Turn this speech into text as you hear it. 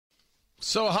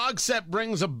So Hogsett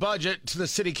brings a budget to the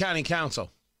city county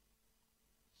council.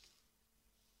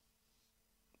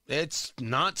 It's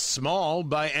not small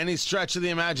by any stretch of the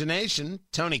imagination.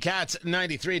 Tony Katz,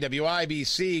 93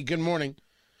 WIBC. Good morning.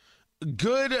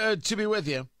 Good to be with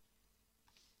you.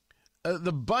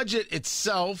 The budget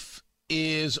itself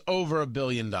is over $1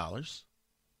 billion.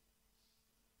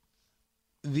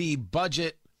 The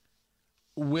budget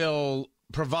will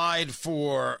provide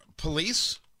for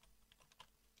police.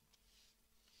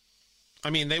 I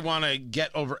mean, they want to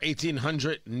get over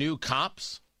 1,800 new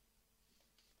cops.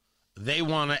 They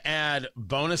want to add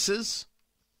bonuses.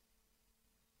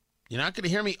 You're not going to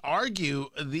hear me argue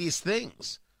these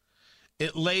things.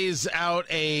 It lays out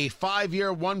a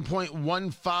 5-year,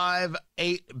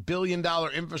 $1.158 billion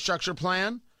infrastructure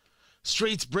plan.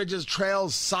 Streets, bridges,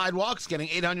 trails, sidewalks getting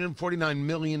 $849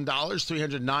 million,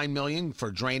 $309 million for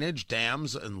drainage,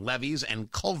 dams, and levees,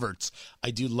 and culverts.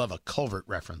 I do love a culvert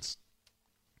reference.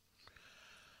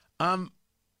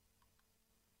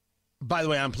 By the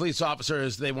way, on police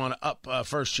officers, they want to up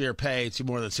first-year pay to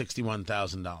more than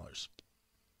 $61,000.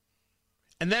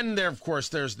 And then, of course,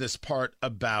 there's this part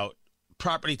about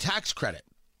property tax credit.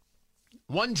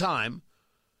 One time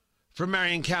for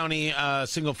Marion County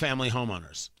single-family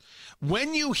homeowners.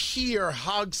 When you hear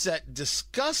Hogsett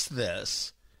discuss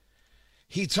this,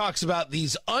 he talks about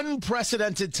these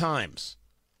unprecedented times.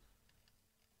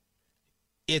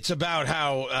 It's about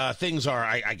how things are,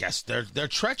 I guess, they're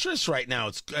treacherous right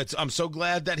now. I'm so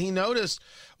glad that he noticed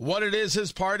what it is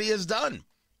his party has done.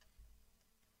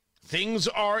 Things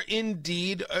are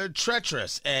indeed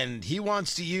treacherous, and he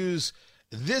wants to use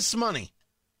this money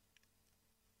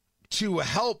to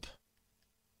help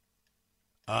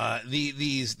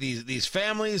these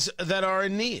families that are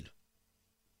in need.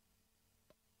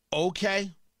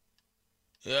 Okay.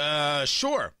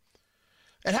 Sure.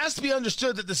 It has to be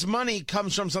understood that this money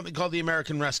comes from something called the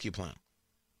American Rescue Plan.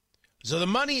 So the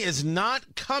money is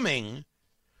not coming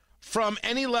from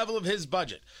any level of his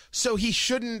budget. So he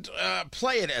shouldn't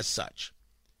play it as such.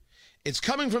 It's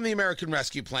coming from the American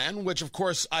Rescue Plan, which, of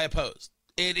course, I opposed.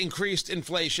 It increased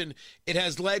inflation. It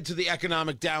has led to the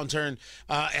economic downturn.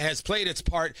 It has played its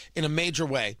part in a major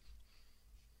way.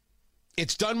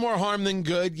 It's done more harm than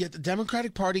good, yet the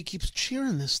Democratic Party keeps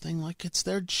cheering this thing like it's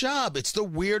their job. It's the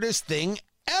weirdest thing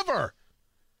ever.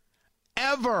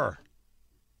 Ever.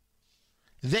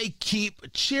 They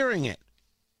keep cheering it.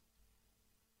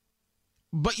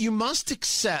 But you must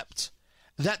accept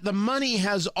that the money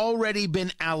has already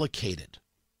been allocated.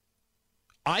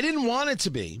 I didn't want it to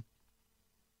be,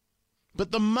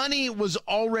 but the money was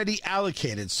already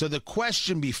allocated. So the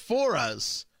question before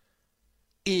us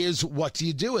is, what do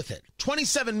you do with it?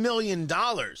 $27 million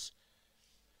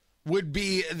would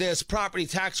be this property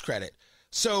tax credit.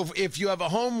 So if you have a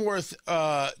home worth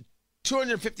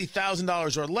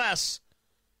 $250,000 or less,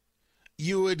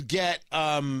 you would get,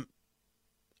 I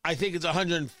think it's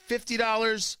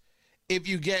 $150. If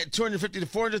you get $250,000 to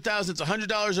 $400,000, it's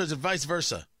 $100, or is it vice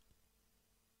versa?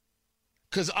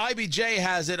 Because IBJ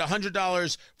has it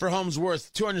 $100 for homes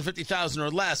worth $250,000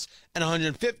 or less, and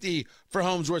 $150 for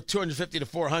homes worth $250 to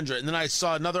 $400. And then I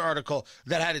saw another article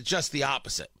that had it just the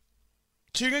opposite.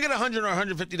 So you're going to get $100 or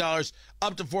 $150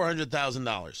 up to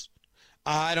 $400,000.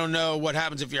 I don't know what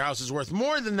happens if your house is worth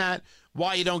more than that,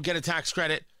 why you don't get a tax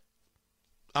credit.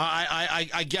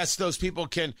 I guess those people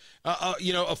can,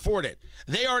 afford it.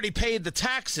 They already paid the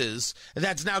taxes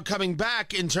that's now coming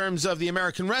back in terms of the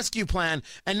American Rescue Plan,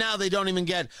 and now they don't even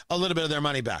get a little bit of their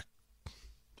money back.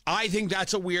 I think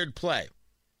that's a weird play.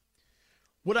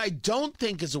 What I don't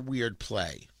think is a weird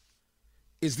play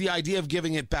is the idea of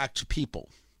giving it back to people.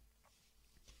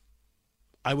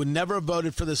 I would never have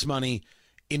voted for this money.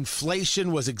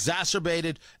 Inflation was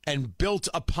exacerbated and built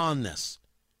upon this.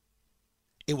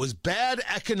 It was bad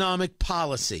economic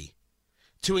policy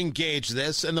to engage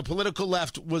this, and the political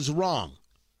left was wrong.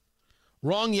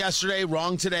 Wrong yesterday,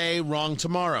 wrong today, wrong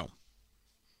tomorrow.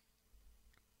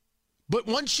 But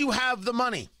once you have the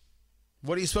money,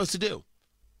 what are you supposed to do?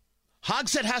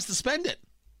 Hogsett has to spend it.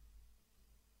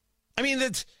 I mean,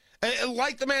 it's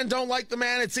like the man, don't like the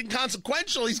man. It's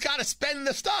inconsequential. He's got to spend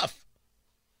the stuff.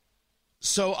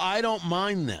 So I don't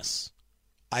mind this.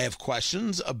 I have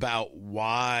questions about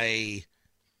why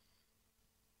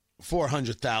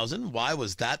 400,000. Why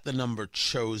was that the number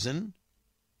chosen?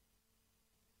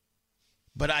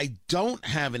 But I don't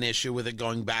have an issue with it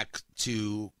going back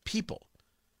to people,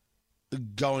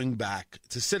 going back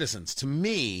to citizens. To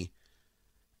me,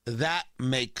 that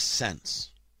makes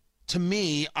sense. To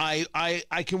me, I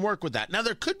can work with that. Now,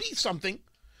 there could be something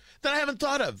that I haven't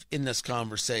thought of in this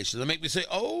conversation that make me say,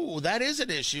 oh, that is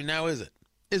an issue now, is it?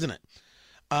 Isn't it?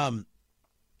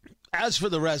 As for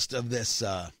the rest of this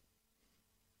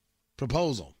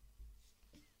proposal,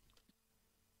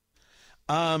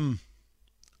 I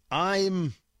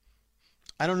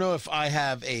don't know if I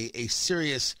have a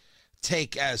serious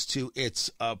take as to its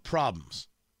problems.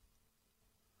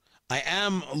 I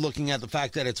am looking at the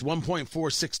fact that it's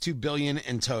 $1.462 billion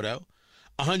in toto,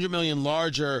 $100 million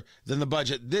larger than the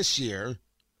budget this year,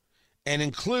 and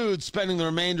includes spending the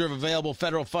remainder of available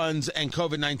federal funds and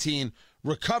COVID-19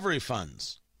 recovery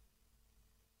funds.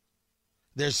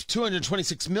 There's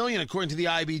 $226 million, according to the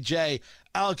IBJ,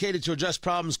 allocated to address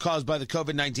problems caused by the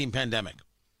COVID-19 pandemic.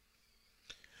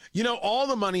 You know, all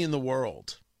the money in the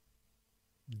world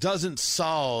doesn't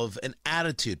solve an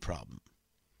attitude problem.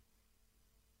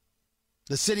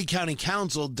 The city county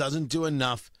council doesn't do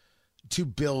enough to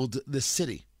build the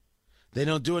city. They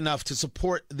don't do enough to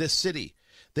support this city.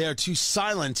 They are too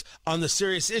silent on the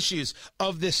serious issues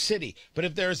of this city. But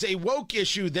if there's a woke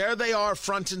issue, there they are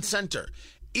front and center.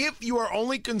 If you are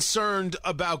only concerned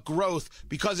about growth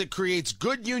because it creates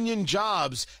good union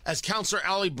jobs, as Councilor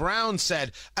Ali Brown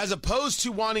said, as opposed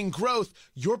to wanting growth,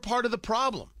 you're part of the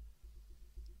problem.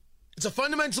 It's a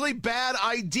fundamentally bad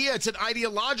idea. It's an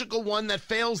ideological one that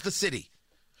fails the city.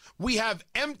 We have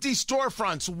empty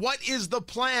storefronts. What is the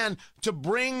plan to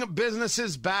bring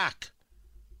businesses back?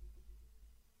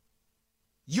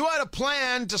 You had a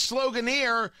plan to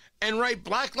sloganeer and write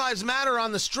Black Lives Matter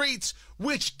on the streets,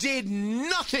 which did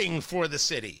nothing for the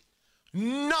city.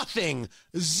 Nothing.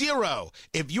 Zero.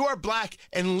 If you are black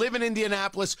and live in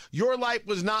Indianapolis, your life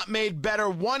was not made better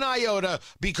one iota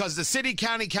because the city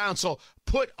county council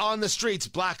put on the streets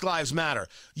Black Lives Matter.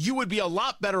 You would be a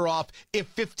lot better off if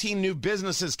 15 new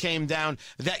businesses came down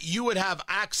that you would have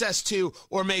access to,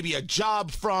 or maybe a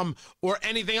job from, or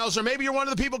anything else, or maybe you're one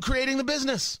of the people creating the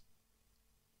business.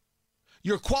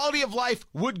 Your quality of life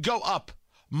would go up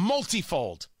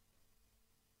multifold.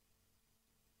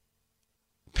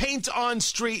 Paint on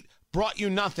street brought you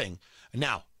nothing.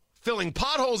 Now, filling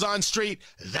potholes on street,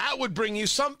 that would bring you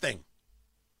something.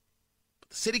 But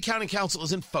the city county council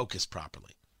isn't focused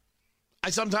properly.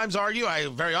 I sometimes argue, I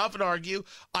very often argue,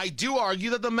 I do argue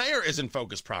that the mayor isn't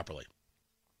focused properly.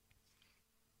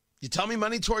 You tell me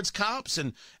money towards cops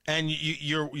and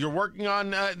you're working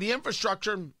on the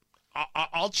infrastructure,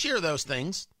 I'll cheer those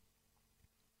things.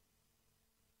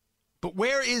 But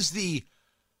where is the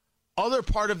other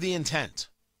part of the intent?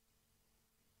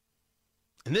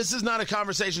 And this is not a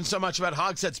conversation so much about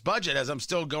Hogsett's budget as I'm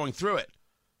still going through it.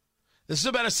 This is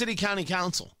about a city county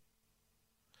council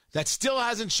that still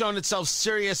hasn't shown itself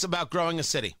serious about growing a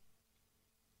city,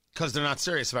 because they're not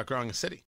serious about growing a city.